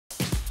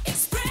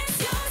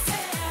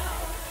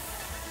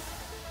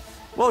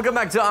Welcome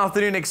back to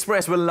Afternoon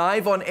Express. We're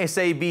live on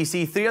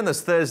SABC3 on this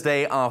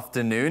Thursday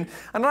afternoon.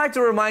 And I'd like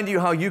to remind you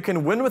how you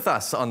can win with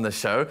us on the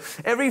show.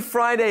 Every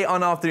Friday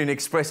on Afternoon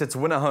Express, it's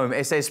Win a Home,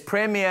 SA's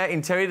premier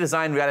interior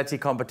design reality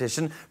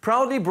competition,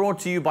 proudly brought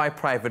to you by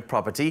Private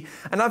Property.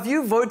 And if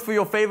you vote for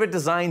your favorite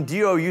design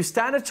duo, you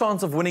stand a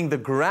chance of winning the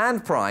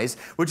grand prize,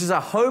 which is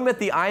a home at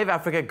the Eye of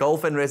Africa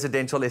Golf and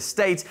Residential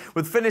Estate,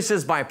 with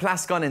finishes by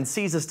Plascon and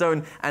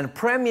Caesarstone and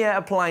premier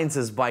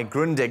appliances by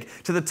Grundig,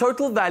 to the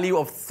total value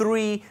of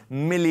 3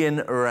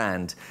 million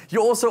rand.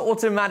 You also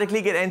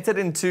automatically get entered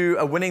into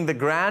winning the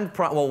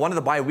one of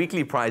the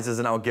bi-weekly prizes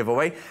in our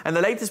giveaway. And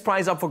the latest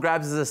prize up for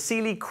grabs is a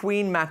Sealy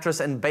Queen mattress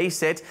and base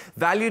set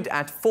valued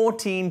at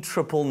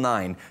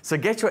 14,999. So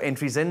get your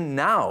entries in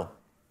now.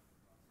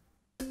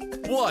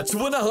 Watch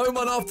Win a Home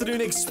on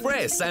Afternoon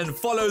Express and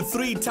follow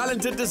 3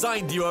 talented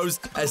design duos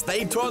as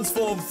they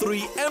transform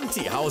 3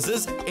 empty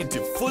houses into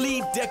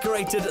fully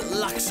decorated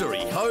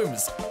luxury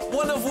homes,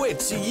 one of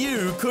which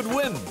you could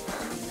win.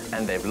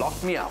 And they've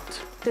locked me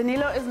out.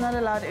 Danilo is not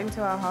allowed into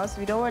our house.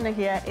 We don't want to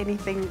hear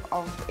anything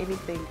of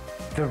anything.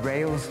 The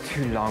rail's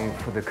too long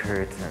for the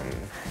curtain.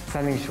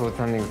 Something's short,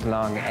 something's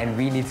long, and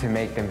we need to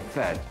make them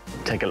fit.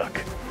 Take a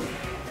look.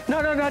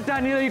 No,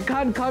 Danilo, you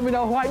can't come in.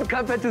 Our white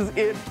carpet is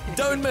in.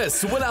 Don't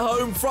miss Win a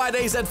Home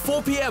Fridays at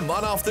 4 p.m.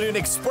 on Afternoon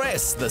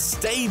Express. The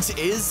stage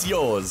is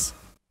yours.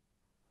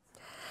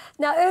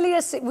 Now, earlier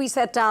we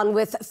sat down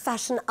with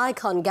fashion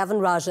icon Gavin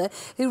Rajah,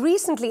 who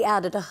recently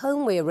added a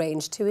homeware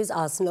range to his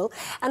arsenal.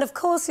 And of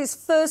course, his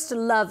first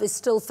love is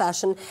still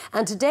fashion.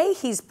 And today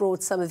he's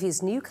brought some of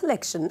his new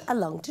collection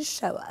along to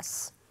show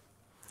us.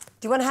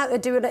 Do you want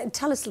to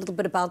tell us a little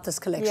bit about this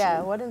collection?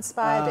 Yeah, what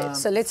inspired it?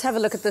 So let's have a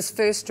look at this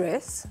first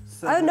dress.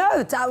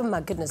 Oh my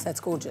goodness, that's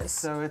gorgeous.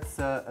 So it's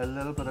a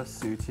little bit of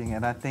suiting,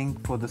 and I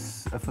think for the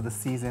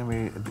season,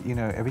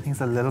 everything's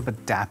a little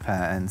bit dapper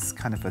and it's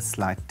kind of a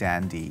slight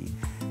dandy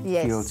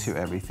feel to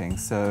everything.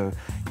 So,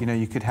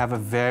 you could have a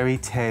very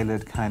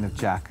tailored kind of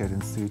jacket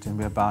and suit, and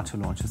we're about to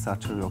launch a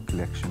sartorial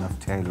collection of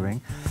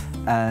tailoring,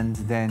 and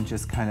then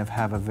just kind of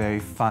have a very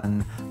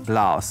fun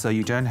blouse. So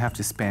you don't have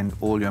to spend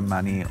all your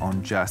money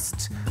on just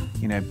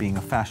being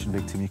a fashion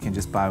victim. You can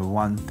just buy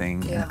one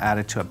thing and add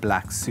it to a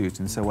black suit.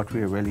 And so what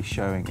we're really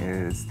showing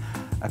is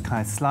a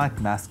kind of slight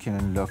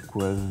masculine look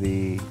with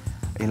the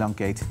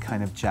elongated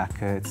kind of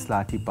jacket,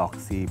 slightly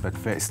boxy, but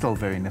still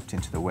very nipped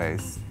into the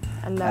waist.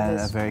 I love and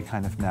it. a very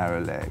kind of narrow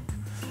leg.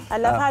 I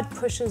love how it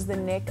pushes the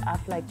neck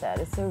up like that.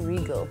 It's so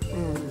regal.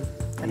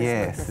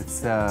 Yes,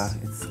 it's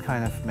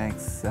kind of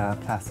makes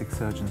plastic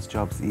surgeons'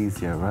 jobs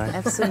easier, right?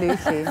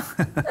 Absolutely.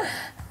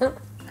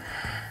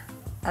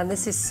 And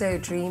this is so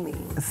dreamy.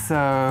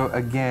 So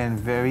again,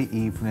 very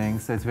evening.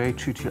 So it's very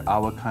true to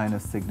our kind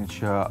of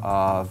signature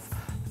of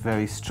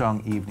very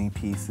strong evening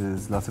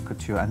pieces, lots of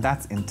couture, and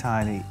that's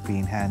entirely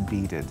been hand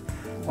beaded.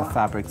 Wow. The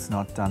fabric's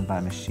not done by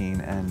machine,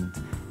 and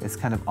it's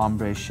kind of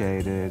ombre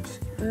shaded.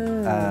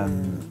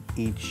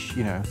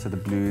 So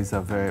the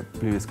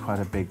blue is quite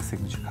a big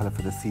signature color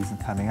for the season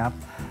coming up.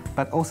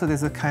 But also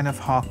there's a kind of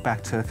hark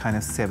back to a kind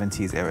of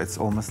 70s era. It's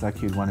almost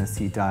like you'd want to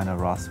see Diana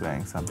Ross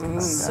wearing something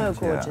like that. So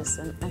gorgeous.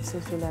 I'm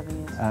absolutely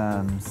loving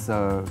it.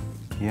 So,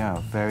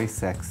 yeah, very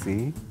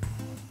sexy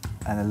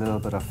and a little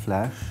bit of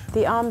flesh.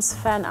 The arms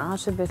fan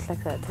out a bit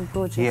like that. They're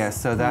gorgeous. Yeah,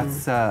 so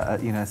that's,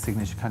 a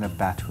signature kind of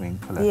batwing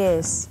collection.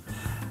 Yes.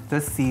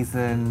 This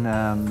season,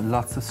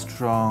 lots of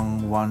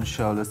strong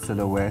one-shoulder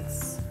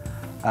silhouettes.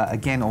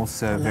 Again,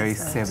 also very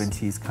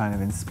 70s kind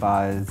of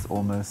inspired,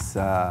 almost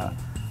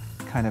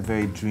kind of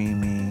very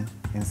dreamy,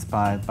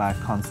 inspired by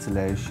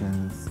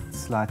constellations,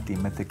 slightly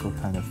mythical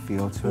kind of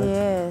feel to it.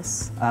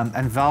 Yes.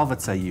 And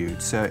velvets are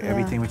huge, so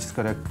everything which has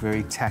got a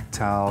very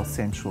tactile,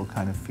 sensual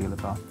kind of feel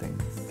about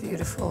things.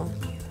 Beautiful.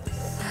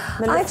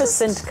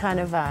 Maleficent kind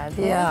of vibe.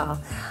 Yeah.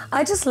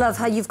 I just love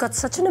how you've got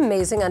such an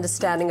amazing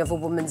understanding of a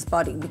woman's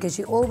body, because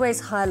you always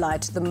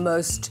highlight the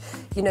most,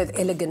 the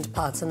elegant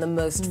parts and the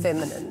most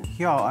feminine.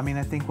 Yeah, I mean,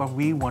 I think what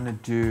we want to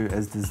do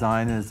as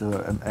designers,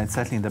 and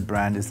certainly in the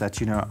brand, is that,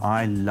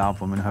 I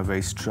love women who are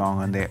very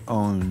strong and they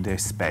own their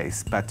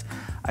space, but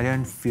I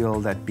don't feel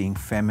that being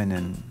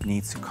feminine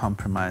needs to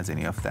compromise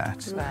any of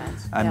that.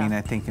 Right. I mean,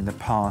 I think in the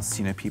past,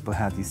 people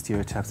had these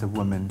stereotypes of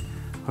women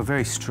who are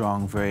very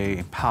strong, very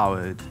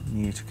empowered,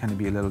 need to kind of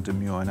be a little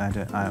demure, and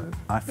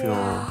I feel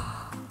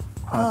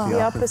quite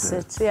the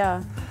opposite.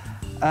 Yeah.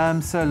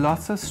 So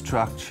lots of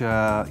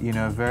structure,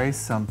 very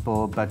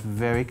simple, but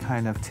very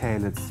kind of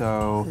tailored.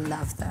 So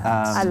love that.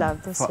 I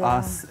love this. For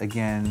us,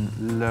 again,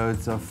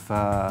 loads of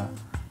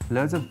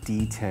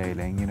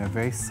detailing,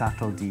 very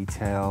subtle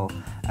detail,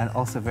 and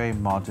also very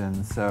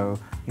modern. So,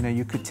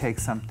 you could take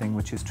something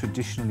which is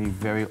traditionally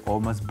very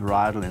almost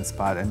bridal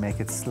inspired and make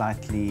it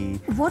slightly...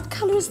 What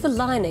colour is the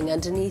lining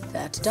underneath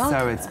that? Darker?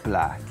 So it's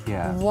black,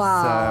 yeah.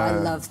 Wow, so, I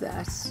love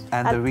that.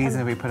 And the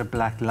reason we put a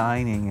black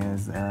lining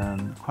is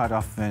quite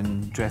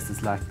often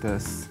dresses like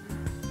this,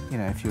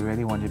 if you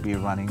really want to be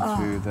running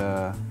through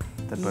the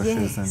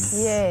bushes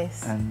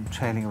and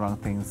trailing around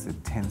things,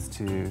 it tends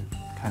to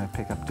kind of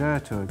pick up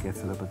dirt or it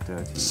gets a little bit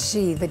dirty.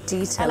 Gee, the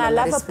detail. And I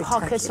love a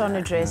pocket on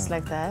a dress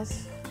like that.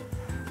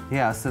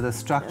 Yeah, so the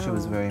structure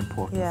was very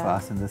important for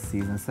us in this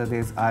season. So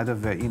there's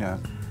either, you know,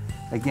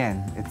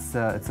 again, it's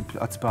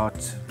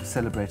about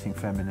celebrating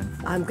feminine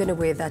form. I'm going to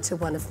wear that to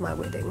one of my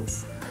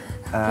weddings.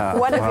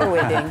 One of your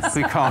weddings.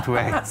 We can't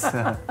wait.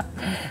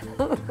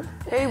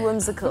 Very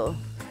whimsical.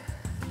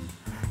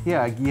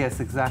 Yeah, yes,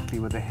 exactly,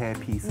 with the hair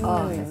piece.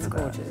 Oh, it's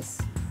gorgeous.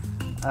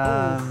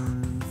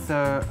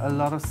 So a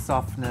lot of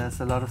softness,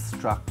 a lot of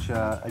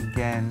structure,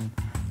 again,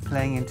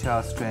 playing into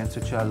our strengths,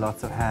 which are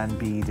lots of hand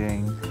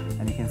beading,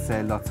 and you can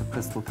say lots of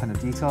crystal kind of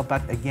detail,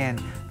 but again,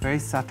 very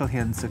subtle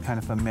hints of kind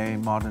of a very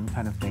modern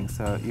kind of thing.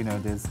 So, you know,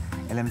 there's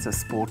elements of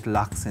sport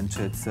luxe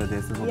into it, so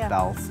there's little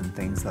belts and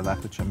things like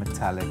that which are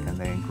metallic and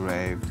they're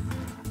engraved.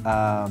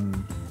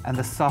 And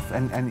the soft,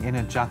 and you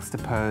know,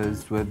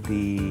 juxtaposed with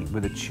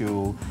the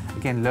tulle.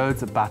 Again,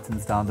 loads of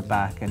buttons down the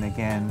back, and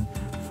again,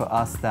 for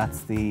us,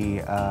 that's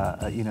the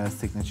you know,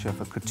 signature of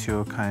a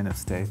couture kind of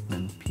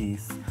statement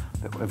piece.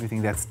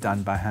 Everything that's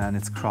done by hand,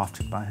 it's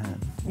crafted by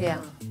hand. Yeah.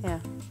 Yeah.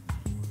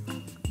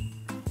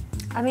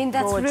 I mean,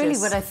 that's really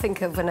Gorgeous. what I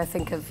think of when I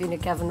think of, you know,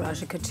 Gavin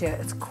Rajah couture.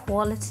 It's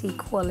quality,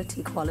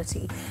 quality,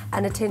 quality,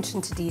 and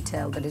attention to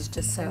detail that is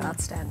just so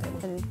outstanding.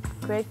 And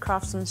great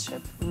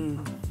craftsmanship.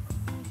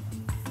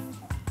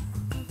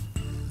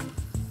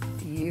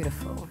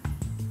 Beautiful.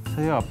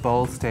 So yeah,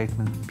 bold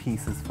statement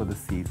pieces for the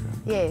season.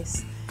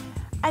 Yes.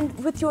 And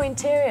with your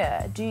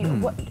interior, do you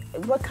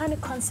what kind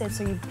of concepts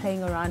are you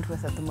playing around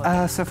with at the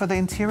moment? So for the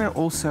interior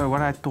also,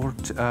 what I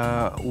thought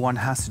one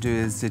has to do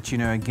is that, you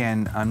know,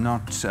 again, I'm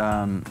not,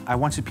 I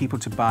wanted people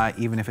to buy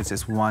even if it's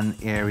just one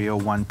area or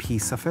one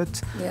piece of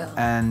it. Yeah.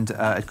 And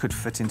it could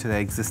fit into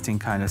their existing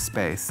kind of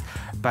space.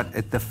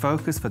 But the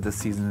focus for this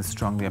season is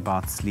strongly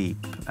about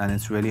sleep. And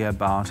it's really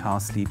about how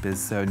sleep is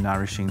so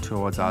nourishing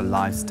towards our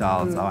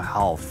lifestyles, our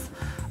health,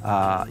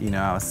 you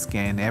know, our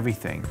skin,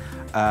 everything.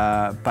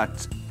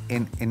 But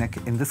in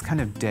this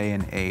kind of day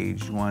and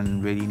age, one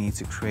really needs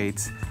to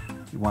create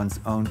one's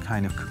own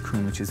kind of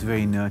cocoon, which is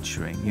very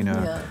nurturing, you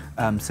know.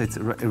 So it's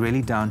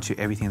really down to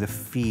everything, the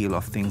feel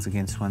of things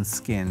against one's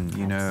skin,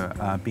 you know,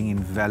 being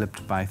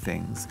enveloped by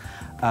things.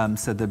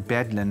 So the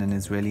bed linen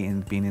is really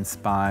being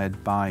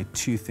inspired by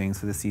two things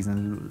for the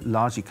season,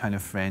 largely kind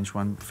of French,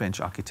 one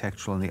French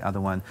architectural and the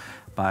other one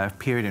by a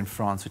period in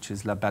France, which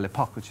is La Belle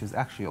Époque, which is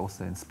actually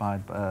also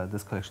inspired by,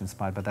 this collection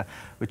inspired by that,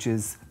 which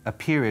is a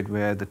period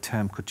where the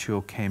term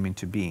couture came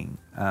into being.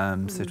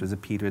 So it was a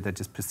period that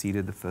just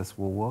preceded the First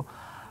World War.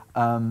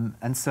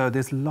 And so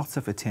there's lots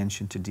of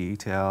attention to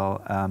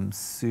detail,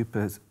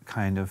 super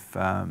kind of,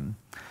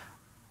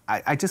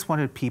 I just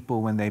wanted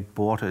people when they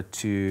bought it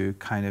to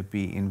kind of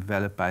be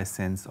enveloped by a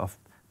sense of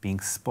being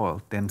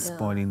spoiled, them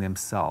spoiling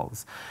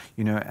themselves,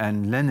 you know.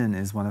 And linen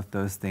is one of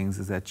those things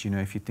is that, you know,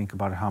 if you think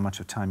about how much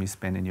of time you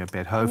spend in your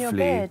bed,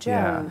 hopefully,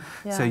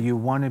 so you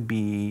want to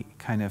be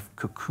kind of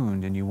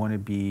cocooned and you want to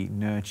be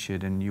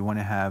nurtured and you want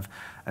to have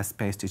a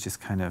space to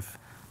just kind of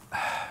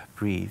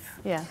breathe.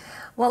 Yeah.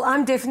 Well,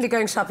 I'm definitely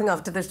going shopping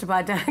after this to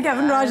buy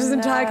Gavin Rajah's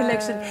entire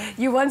collection.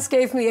 You once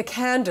gave me a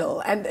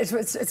candle, and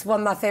it's one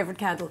of my favourite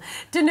candles.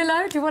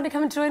 Danilo, do you want to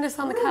come and join us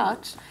on the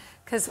couch?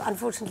 Because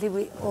unfortunately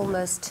we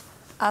almost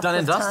up Done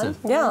and with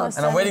dusted. time. Yeah.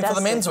 And I'm waiting for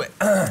the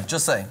menswear.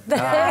 Just saying.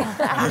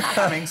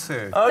 Coming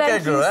soon. Okay,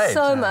 Thank great. you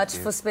so much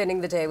for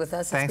spending the day with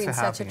us. Thanks it's been for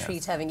such a having treat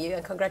us. having you,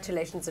 and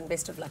congratulations and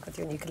best of luck with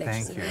your new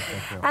collection. Thank you.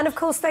 Thank you. And of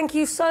course, thank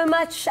you so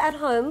much at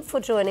home for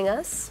joining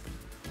us.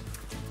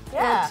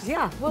 Yeah. And,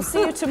 yeah. We'll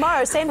see you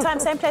tomorrow, same time,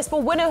 same place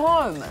for Winner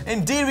Home.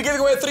 Indeed, we're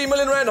giving away a 3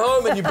 million rand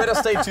home, and you better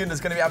stay tuned. It's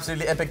going to be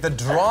absolutely epic. The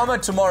drama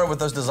tomorrow with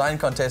those design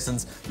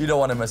contestants, you don't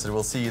want to miss it.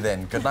 We'll see you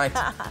then. Good night.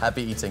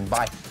 Happy eating.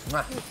 Bye.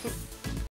 Mwah.